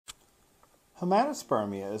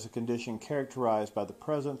Hematospermia is a condition characterized by the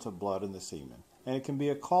presence of blood in the semen, and it can be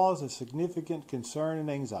a cause of significant concern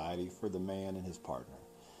and anxiety for the man and his partner.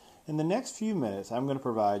 In the next few minutes, I'm going to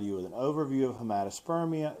provide you with an overview of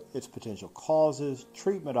hematospermia, its potential causes,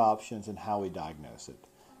 treatment options, and how we diagnose it.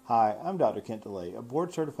 Hi, I'm Dr. Kenneth DeLay, a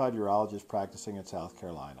board-certified urologist practicing in South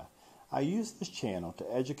Carolina. I use this channel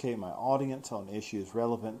to educate my audience on issues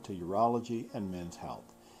relevant to urology and men's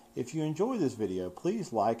health. If you enjoy this video,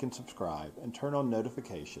 please like and subscribe and turn on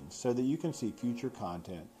notifications so that you can see future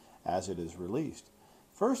content as it is released.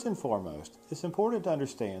 First and foremost, it's important to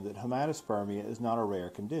understand that hematospermia is not a rare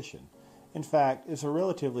condition. In fact, it's a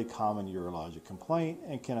relatively common urologic complaint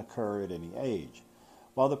and can occur at any age.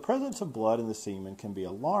 While the presence of blood in the semen can be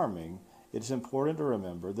alarming, it is important to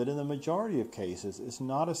remember that in the majority of cases, it's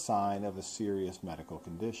not a sign of a serious medical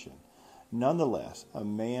condition. Nonetheless, a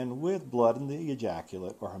man with blood in the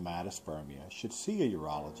ejaculate or hematospermia should see a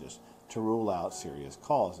urologist to rule out serious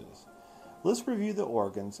causes. Let's review the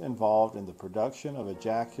organs involved in the production of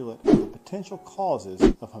ejaculate and the potential causes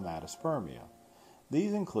of hematospermia.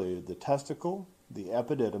 These include the testicle, the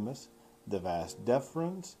epididymis, the vas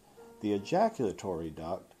deferens, the ejaculatory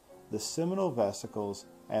duct, the seminal vesicles,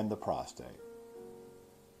 and the prostate.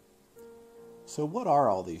 So what are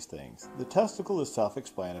all these things? The testicle is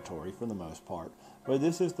self-explanatory for the most part, but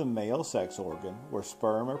this is the male sex organ where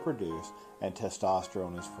sperm are produced and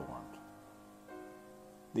testosterone is formed.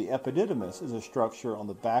 The epididymis is a structure on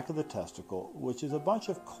the back of the testicle, which is a bunch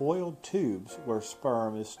of coiled tubes where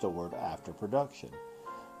sperm is stored after production.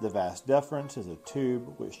 The vas deferens is a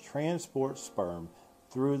tube which transports sperm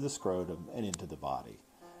through the scrotum and into the body.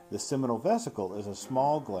 The seminal vesicle is a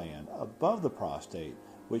small gland above the prostate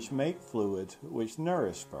which make fluids which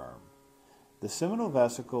nourish sperm. The seminal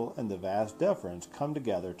vesicle and the vas deferens come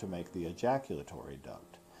together to make the ejaculatory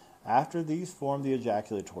duct. After these form the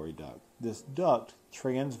ejaculatory duct, this duct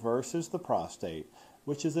transverses the prostate,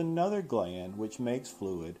 which is another gland which makes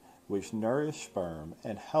fluid which nourish sperm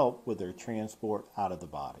and help with their transport out of the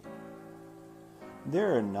body.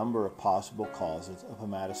 There are a number of possible causes of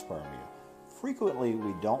hematospermia. Frequently,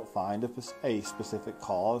 we don't find a specific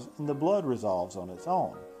cause, and the blood resolves on its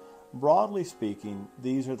own. Broadly speaking,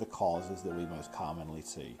 these are the causes that we most commonly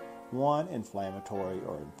see. 1. Inflammatory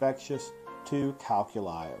or infectious. 2.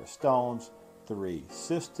 Calculi or stones. 3.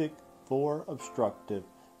 Cystic. 4. Obstructive.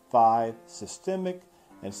 5. Systemic.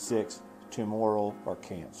 And 6. Tumoral or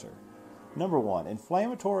cancer. Number 1.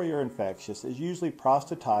 Inflammatory or infectious is usually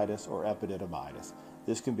prostatitis or epididymitis.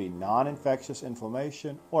 This can be non-infectious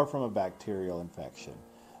inflammation or from a bacterial infection.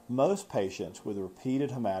 Most patients with repeated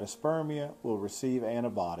hematospermia will receive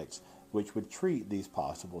antibiotics which would treat these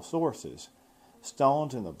possible sources.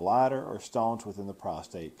 Stones in the bladder or stones within the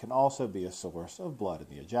prostate can also be a source of blood in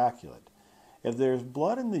the ejaculate. If there is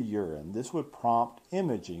blood in the urine, this would prompt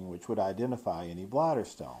imaging which would identify any bladder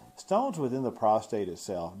stones. Stones within the prostate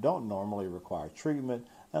itself don't normally require treatment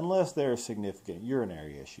unless there are significant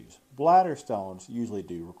urinary issues. Bladder stones usually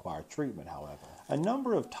do require treatment, however. A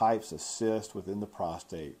number of types of cysts within the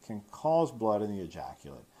prostate can cause blood in the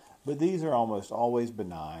ejaculate, but these are almost always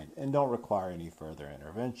benign and don't require any further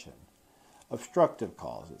intervention. Obstructive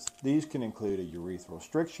causes. These can include a urethral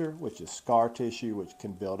stricture, which is scar tissue which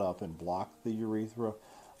can build up and block the urethra,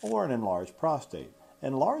 or an enlarged prostate.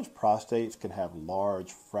 Enlarged prostates can have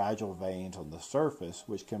large, fragile veins on the surface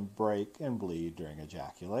which can break and bleed during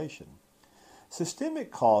ejaculation.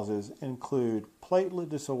 Systemic causes include platelet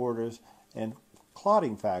disorders and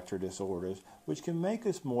clotting factor disorders which can make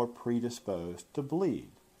us more predisposed to bleed.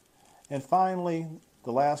 And finally,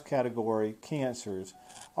 the last category, cancers,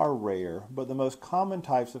 are rare, but the most common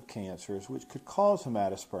types of cancers which could cause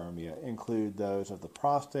hematospermia include those of the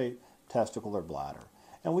prostate, testicle, or bladder.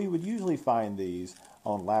 And we would usually find these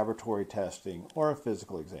on laboratory testing or a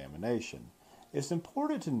physical examination. It's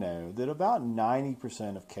important to know that about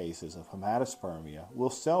 90% of cases of hematospermia will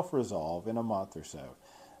self-resolve in a month or so.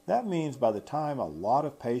 That means by the time a lot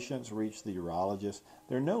of patients reach the urologist,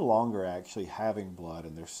 they're no longer actually having blood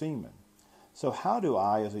in their semen. So how do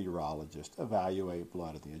I, as a urologist, evaluate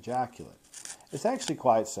blood in the ejaculate? It's actually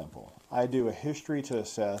quite simple. I do a history to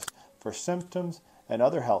assess for symptoms and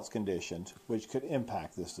other health conditions which could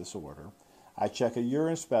impact this disorder. I check a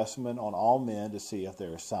urine specimen on all men to see if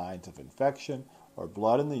there are signs of infection or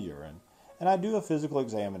blood in the urine, and I do a physical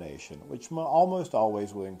examination, which almost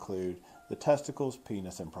always will include the testicles,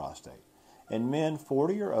 penis, and prostate. In men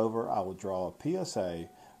 40 or over, I will draw a PSA,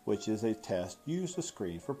 which is a test used to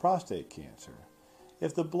screen for prostate cancer.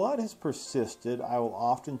 If the blood has persisted, I will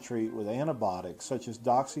often treat with antibiotics such as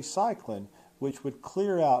doxycycline, which would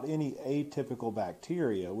clear out any atypical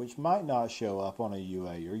bacteria which might not show up on a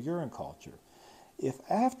UA or urine culture. If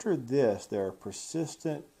after this there are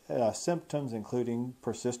persistent symptoms including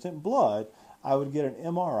persistent blood, I would get an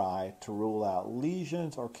MRI to rule out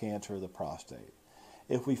lesions or cancer of the prostate.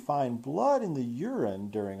 If we find blood in the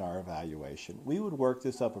urine during our evaluation, we would work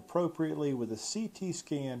this up appropriately with a CT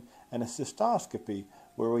scan and a cystoscopy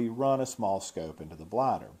where we run a small scope into the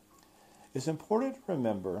bladder. It's important to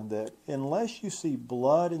remember that unless you see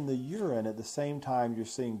blood in the urine at the same time you're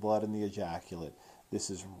seeing blood in the ejaculate, this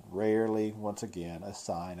is rarely, once again, a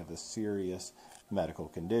sign of a serious medical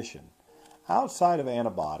condition. Outside of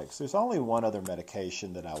antibiotics, there's only one other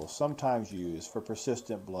medication that I will sometimes use for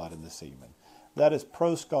persistent blood in the semen. That is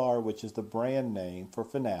Proscar, which is the brand name for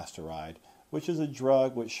finasteride, which is a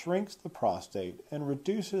drug which shrinks the prostate and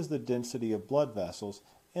reduces the density of blood vessels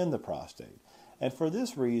in the prostate. And for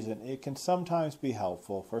this reason, it can sometimes be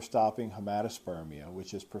helpful for stopping hematospermia,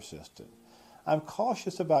 which is persistent. I'm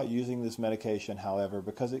cautious about using this medication, however,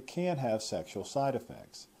 because it can have sexual side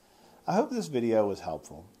effects. I hope this video was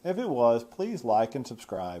helpful. If it was, please like and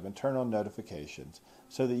subscribe and turn on notifications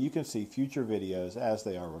so that you can see future videos as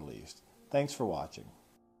they are released. Thanks for watching.